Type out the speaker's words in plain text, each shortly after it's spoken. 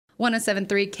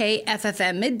107.3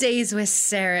 KFFM, Middays with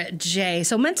Sarah J.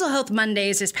 So Mental Health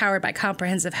Mondays is powered by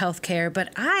Comprehensive Healthcare,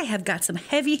 but I have got some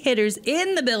heavy hitters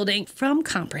in the building from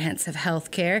Comprehensive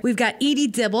Healthcare. We've got Edie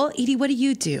Dibble. Edie, what do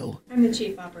you do? I'm the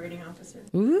Chief Operating Officer.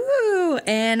 Ooh,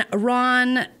 and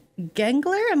Ron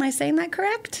Gengler, am I saying that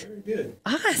correct? Very good.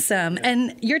 Awesome. Yeah.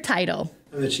 And your title?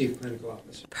 I'm the Chief Clinical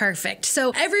Officer. Perfect.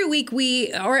 So every week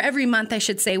or every month, I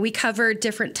should say, we cover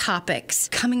different topics.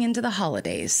 Coming into the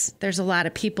holidays, there's a lot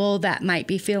of people that might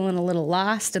be feeling a little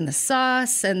lost in the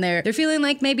sauce, and they're feeling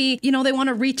like maybe, they want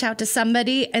to reach out to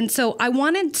somebody. And so I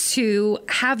wanted to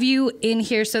have you in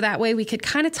here so that way we could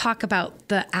kind of talk about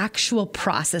the actual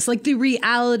process, like the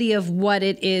reality of what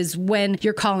it is when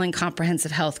you're calling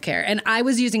Comprehensive Healthcare. And I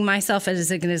was using myself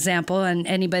as an example, and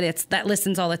anybody that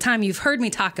listens all the time, you've heard me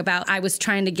talk about, I was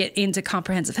trying to get into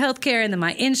Comprehensive Healthcare and then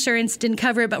my insurance didn't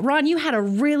cover it. But Ron, you had a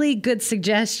really good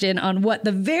suggestion on what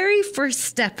the very first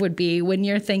step would be when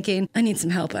you're thinking, I need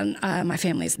some help and my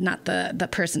family's not the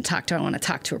person to talk to. I want to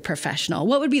talk to a professional.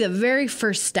 What would be the very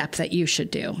first step that you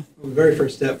should do? Well, the very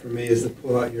first step for me is to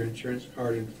pull out your insurance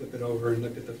card and flip it over and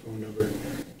look at the phone number.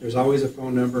 There's always a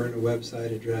phone number and a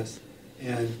website address,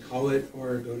 and call it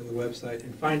or go to the website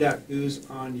and find out who's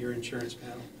on your insurance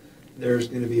panel. There's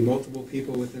going to be multiple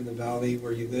people within the valley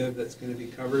where you live that's going to be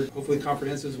covered. Hopefully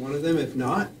Comprehensive is one of them. If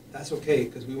not, that's okay,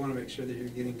 because we want to make sure that you're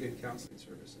getting good counseling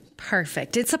services.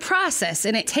 Perfect. It's a process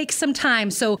and it takes some time.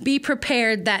 So be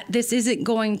prepared that this isn't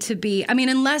going to be,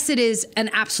 unless it is an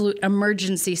absolute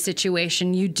emergency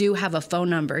situation, you do have a phone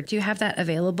number. Do you have that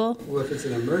available? Well, if it's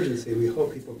an emergency, we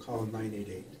hope people call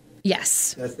 988.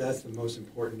 Yes. That's the most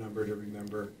important number to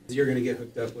remember. You're going to get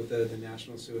hooked up with the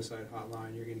National Suicide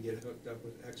Hotline. You're going to get hooked up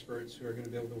with experts who are going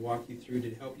to be able to walk you through to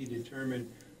help you determine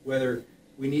whether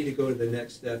we need to go to the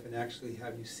next step and actually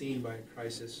have you seen by a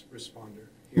crisis responder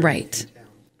here in town.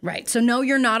 Right. So no,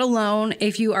 you're not alone.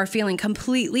 If you are feeling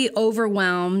completely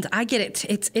overwhelmed, I get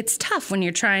it. It's tough when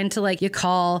you're trying to you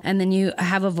call and then you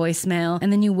have a voicemail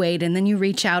and then you wait and then you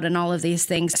reach out and all of these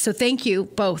things. So thank you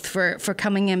both for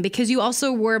coming in, because you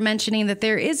also were mentioning that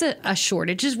there is a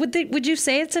shortage. Would you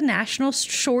say it's a national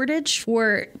shortage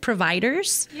for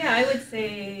providers? Yeah, I would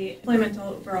say employment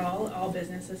overall, all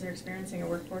businesses are experiencing a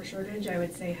workforce shortage. I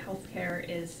would say healthcare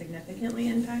is significantly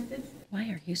impacted. Why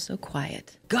are you so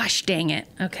quiet? Gosh dang it.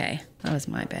 Okay, that was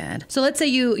my bad. So let's say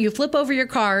you flip over your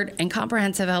card and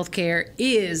Comprehensive Healthcare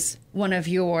is one of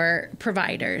your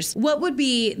providers. What would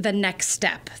be the next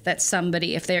step that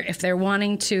somebody, if they're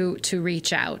wanting to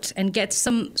reach out and get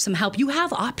some help? You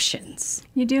have options.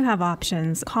 You do have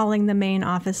options. Calling the main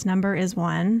office number is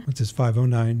one. Which is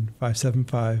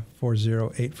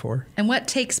 509-575-4084. And what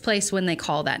takes place when they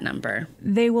call that number?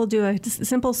 They will do a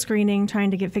simple screening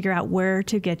trying to figure out where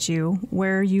to get you,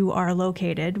 where you are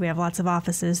located. We have lots of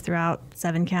offices throughout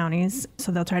 7 counties,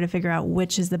 so they'll try to figure out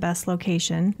which is the best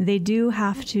location. They do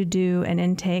have to do an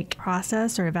intake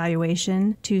process or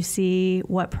evaluation to see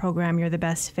what program you're the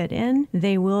best fit in.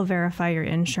 They will verify your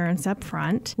insurance up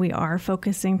front. We are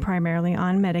focusing primarily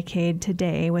on Medicaid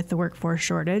today with the workforce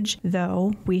shortage,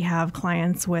 though we have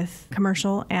clients with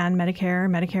commercial and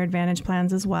Medicare Advantage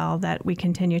plans as well that we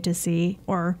continue to see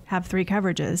or have 3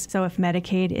 coverages. So if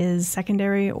Medicaid is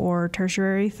secondary or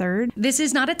tertiary third. This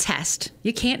is not a test.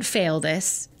 You can't fail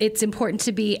this. It's important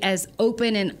to be as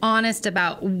open and honest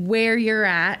about where you're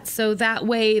at, so that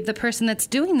way the person that's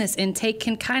doing this intake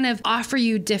can kind of offer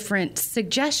you different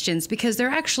suggestions, because there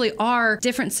actually are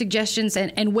different suggestions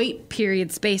and wait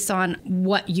periods based on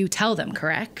what you tell them,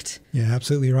 correct? Yeah,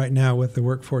 absolutely. Right now with the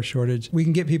workforce shortage, we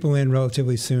can get people in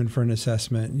relatively soon for an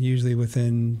assessment, usually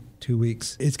within 2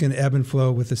 weeks. It's going to ebb and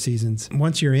flow with the seasons.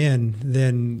 Once you're in,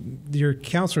 then your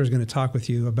counselor is going to talk with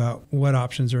you about what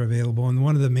options are available. And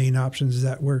one of the main options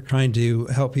that we're trying to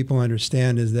help people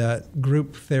understand is that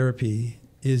group therapy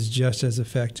is just as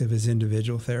effective as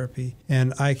individual therapy.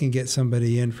 And I can get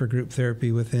somebody in for group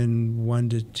therapy within 1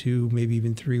 to 2, maybe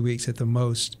even 3 weeks at the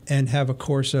most, and have a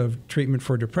course of treatment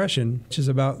for depression, which is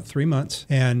about 3 months,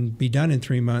 and be done in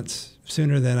 3 months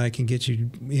sooner than I can get you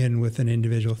in with an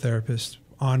individual therapist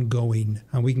ongoing.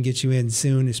 We can get you in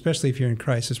soon, especially if you're in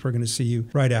crisis. We're going to see you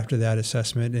right after that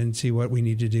assessment and see what we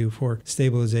need to do for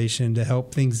stabilization to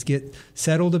help things get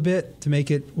settled a bit, to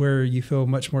make it where you feel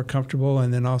much more comfortable,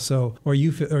 and then also, or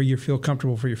you feel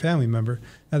comfortable for your family member.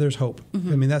 Now there's hope.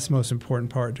 Mm-hmm. I mean, that's the most important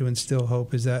part, to instill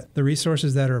hope, is that the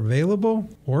resources that are available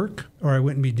work, or I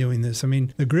wouldn't be doing this. I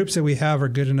mean, the groups that we have are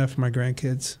good enough for my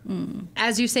grandkids.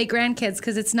 As you say, grandkids,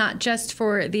 because it's not just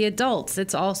for the adults.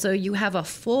 It's also, you have a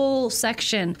full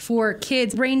section for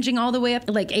kids ranging all the way up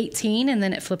to like 18, and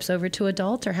then it flips over to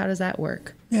adult, or how does that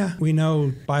work? Yeah, we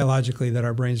know biologically that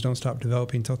our brains don't stop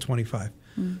developing until 25.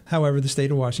 However, the state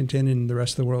of Washington and the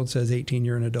rest of the world says 18,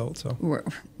 you're an adult. So,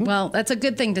 well, that's a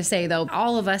good thing to say, though.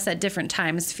 All of us at different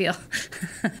times feel,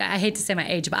 I hate to say my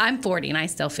age, but I'm 40 and I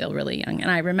still feel really young. And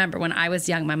I remember when I was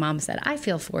young, my mom said, I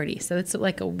feel 40. So it's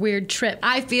like a weird trip.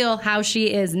 I feel how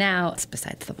she is now. It's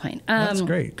besides the point. That's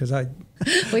great, because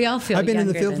we all feel I've been in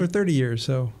the field for for 30 years,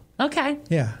 so. Okay.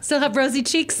 Yeah. Still have rosy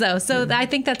cheeks, though. So I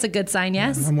think that's a good sign,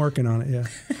 yes? I'm working on it,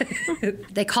 yeah.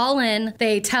 They call in,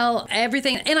 they tell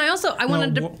everything. And I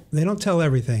wanted to... They don't tell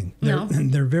everything.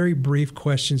 They're very brief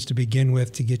questions to begin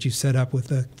with to get you set up with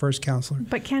the first counselor.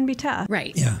 But can be tough.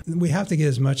 Right. Yeah. We have to get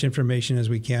as much information as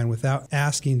we can without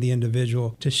asking the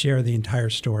individual to share the entire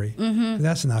story.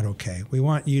 That's not okay. We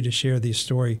want you to share the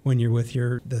story when you're with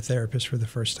the therapist for the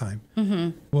first time.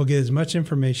 We'll get as much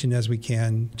information as we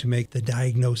can to make the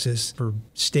diagnosis for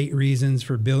state reasons,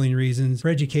 for billing reasons, for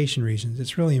education reasons.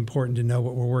 It's really important to know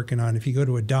what we're working on. If you go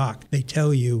to a doc, they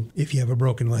tell you if you have a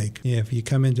broken leg. If you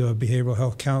come into a behavioral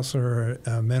health counselor or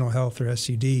a mental health or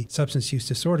SUD, substance use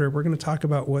disorder, we're going to talk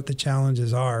about what the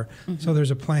challenges are. So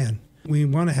there's a plan. We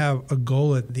want to have a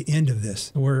goal at the end of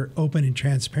this. We're open and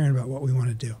transparent about what we want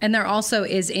to do. And there also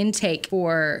is intake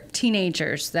for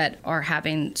teenagers that are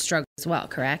having struggles as well,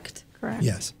 correct? Correct.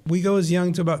 Yes. We go as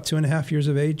young to about 2.5 years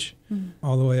of age,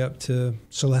 all the way up to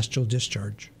celestial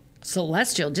discharge.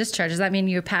 Celestial discharge. Does that mean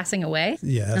you're passing away?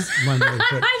 Yes. One way to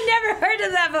put it. I've never heard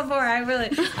of that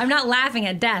before. I'm not laughing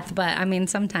at death, but I mean,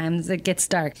 sometimes it gets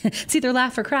dark. It's either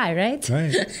laugh or cry, right?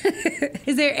 Right.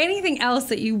 Is there anything else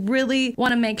that you really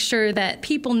want to make sure that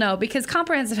people know? Because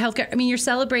comprehensive healthcare, I mean, you're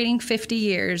celebrating 50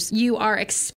 years. You are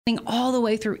expanding all the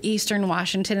way through Eastern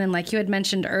Washington. And like you had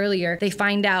mentioned earlier, they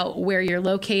find out where you're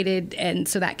located. And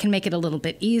so that can make it a little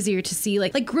bit easier to see,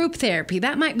 like group therapy.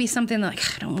 That might be something like,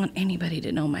 I don't want anybody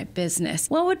to know my business.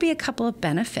 What would be a couple of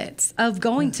benefits of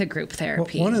going to group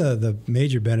therapy? Well, one of the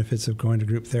major benefits of going to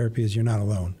group therapy is you're not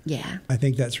alone. Yeah. I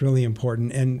think that's really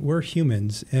important. And we're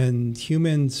humans, and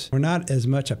humans are not as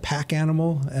much a pack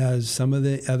animal as some of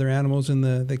the other animals in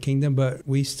the kingdom, but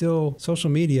social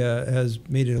media has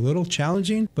made it a little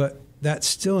challenging, but that's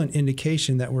still an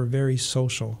indication that we're very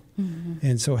social.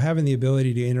 And so having the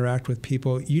ability to interact with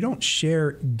people, you don't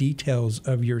share details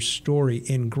of your story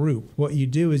in group. What you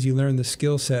do is you learn the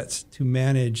skill sets to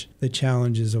manage the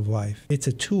challenges of life. It's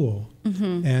a tool,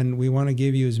 and we want to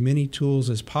give you as many tools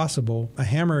as possible. A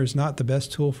hammer is not the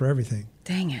best tool for everything.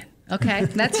 Dang it. Okay,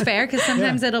 that's fair, because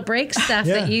sometimes it'll break stuff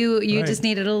that you right. just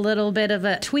needed a little bit of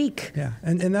a tweak. Yeah,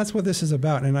 and that's what this is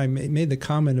about. And I made the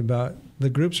comment about the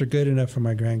groups are good enough for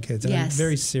my grandkids. And I'm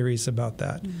very serious about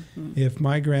that. If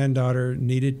my granddaughter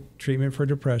needed treatment for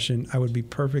depression, I would be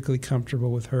perfectly comfortable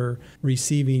with her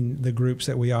receiving the groups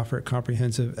that we offer at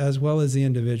Comprehensive, as well as the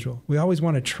individual. We always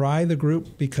want to try the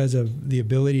group because of the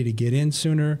ability to get in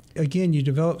sooner. Again, you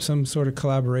develop some sort of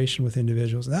collaboration with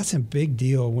individuals. That's a big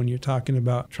deal when you're talking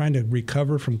about trying to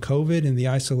recover from COVID and the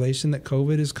isolation that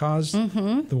COVID has caused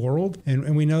the world.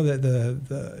 And we know that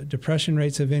the depression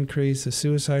rates have increased, the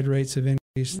suicide rates have increased.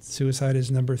 Suicide is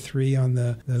number 3 on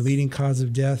the leading cause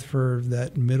of death for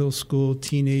that middle school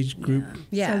teenage group.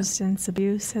 Yeah. Substance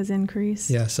abuse has increased.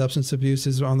 Yeah, substance abuse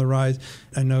is on the rise.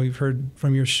 I know you've heard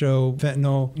from your show,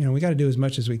 fentanyl. We got to do as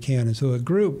much as we can. And so a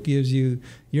group gives you're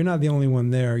not the only one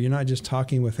there. You're not just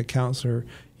talking with a counselor.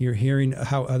 You're hearing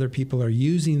how other people are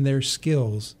using their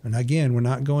skills. And again, we're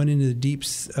not going into the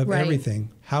deeps of everything.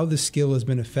 How the skill has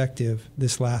been effective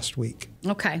this last week.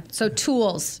 Okay. So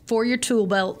tools for your tool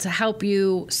belt to help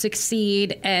you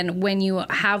succeed. And when you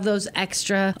have those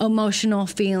extra emotional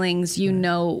feelings, you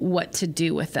know what to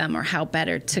do with them or how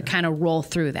better to kind of roll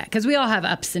through that. Because we all have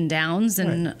ups and downs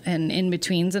and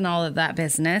in-betweens and all of that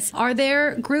business. Are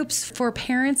there groups for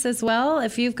parents as well?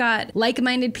 If you've got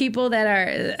like-minded people that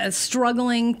are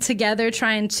struggling together,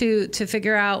 trying to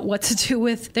figure out what to do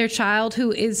with their child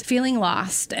who is feeling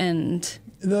lost and...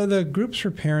 The groups for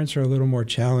parents are a little more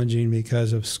challenging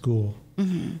because of school.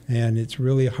 And it's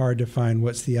really hard to find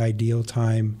what's the ideal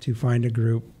time to find a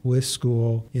group with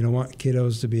school. You don't want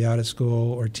kiddos to be out of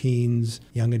school or teens,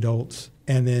 young adults,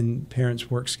 and then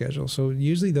parents' work schedule. So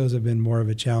usually those have been more of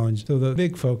a challenge. So the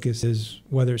big focus is,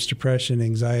 whether it's depression,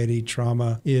 anxiety,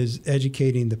 trauma, is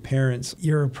educating the parents.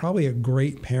 You're probably a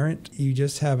great parent. You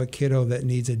just have a kiddo that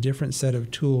needs a different set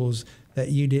of tools that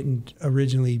you didn't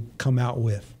originally come out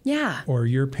with. Yeah. Or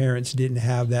your parents didn't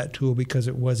have that tool because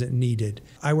it wasn't needed.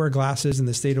 I wear glasses and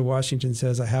the state of Washington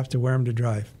says I have to wear them to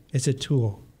drive. It's a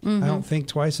tool. I don't think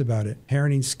twice about it.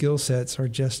 Parenting skill sets are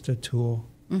just a tool.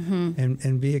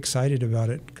 And be excited about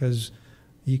it, because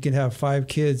You can have 5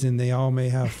 kids and they all may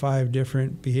have 5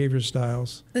 different behavior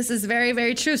styles. This is very,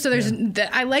 very true. So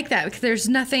I like that because there's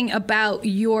nothing about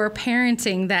your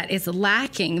parenting that is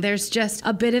lacking. There's just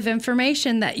a bit of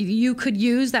information that you could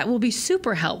use that will be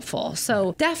super helpful.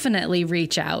 So definitely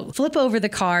reach out, flip over the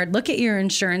card, look at your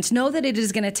insurance, know that it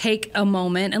is going to take a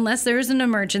moment unless there is an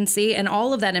emergency. And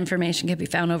all of that information can be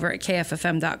found over at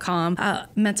kffm.com.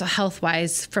 Mental health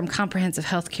wise, from comprehensive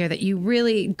healthcare, that you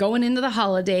really going into the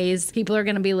holidays, people are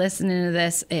going to be listening to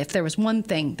this. If there was one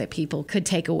thing that people could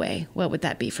take away, what would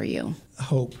that be for you?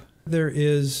 Hope. There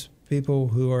is people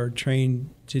who are trained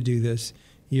to do this.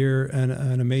 You're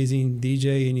an amazing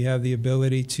DJ and you have the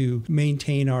ability to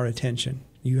maintain our attention.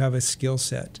 You have a skill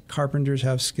set. Carpenters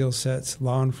have skill sets.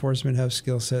 Law enforcement have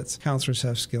skill sets. Counselors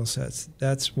have skill sets.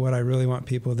 That's what I really want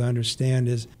people to understand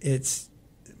is it's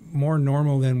more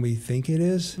normal than we think it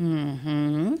is.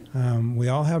 Mm-hmm. We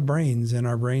all have brains, and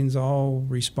our brains all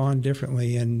respond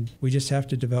differently, and we just have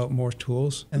to develop more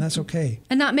tools, and that's okay.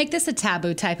 And not make this a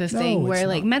taboo type of thing where,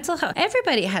 like, mental health,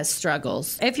 everybody has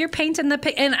struggles. If you're painting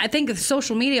and I think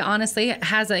social media, honestly,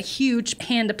 has a huge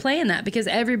hand to play in that because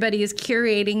everybody is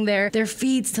curating their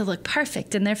feeds to look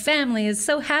perfect, and their family is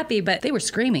so happy, but they were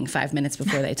screaming 5 minutes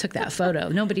before they took that photo.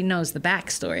 Nobody knows the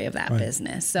backstory of that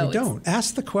business. So you don't.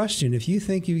 Ask the question. If you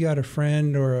think you got a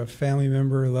friend or a family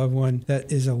member or loved one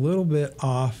that is a little bit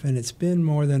off and it's been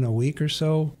more than a week or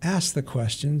so, ask the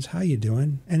questions. How you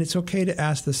doing? And it's okay to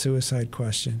ask the suicide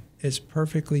question. It's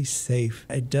perfectly safe.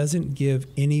 It doesn't give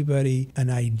anybody an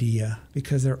idea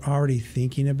because they're already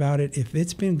thinking about it. If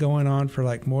it's been going on for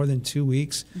like more than 2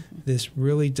 weeks, this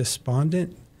really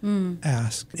despondent,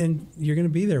 ask. And you're going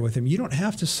to be there with them. You don't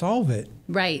have to solve it.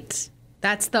 Right.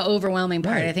 That's the overwhelming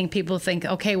part. Right. I think people think,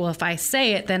 okay, well, if I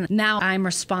say it, then now I'm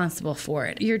responsible for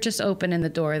it. You're just opening the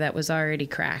door that was already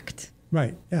cracked.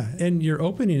 Right. Yeah. And you're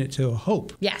opening it to a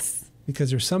hope. Yes.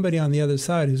 Because there's somebody on the other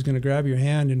side who's going to grab your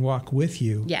hand and walk with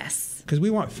you. Yes. Because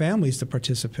we want families to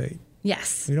participate.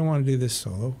 Yes. We don't want to do this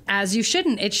solo. As you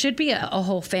shouldn't. It should be a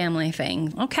whole family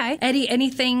thing. Okay. Eddie,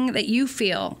 anything that you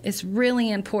feel is really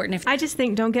important? I just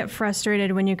think don't get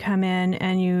frustrated when you come in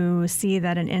and you see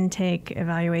that an intake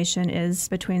evaluation is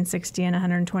between 60 and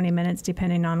 120 minutes,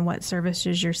 depending on what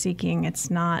services you're seeking. It's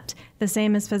not the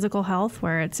same as physical health,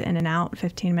 where it's in and out,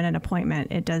 15-minute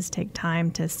appointment. It does take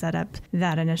time to set up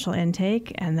that initial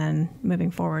intake, and then moving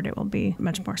forward, it will be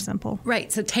much more simple.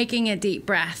 Right. So taking a deep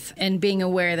breath and being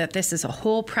aware that this is a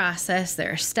whole process.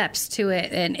 There are steps to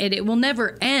it, and it will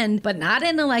never end, but not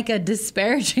in a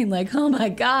disparaging, like, oh my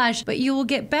gosh, but you will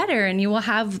get better and you will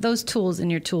have those tools in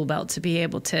your tool belt to be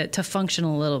able to function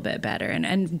a little bit better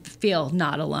and feel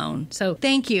not alone. So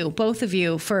thank you, both of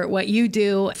you, for what you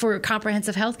do for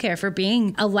comprehensive healthcare, for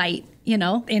being a light,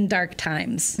 in dark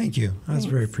times. Thank you. That was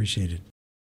very appreciated.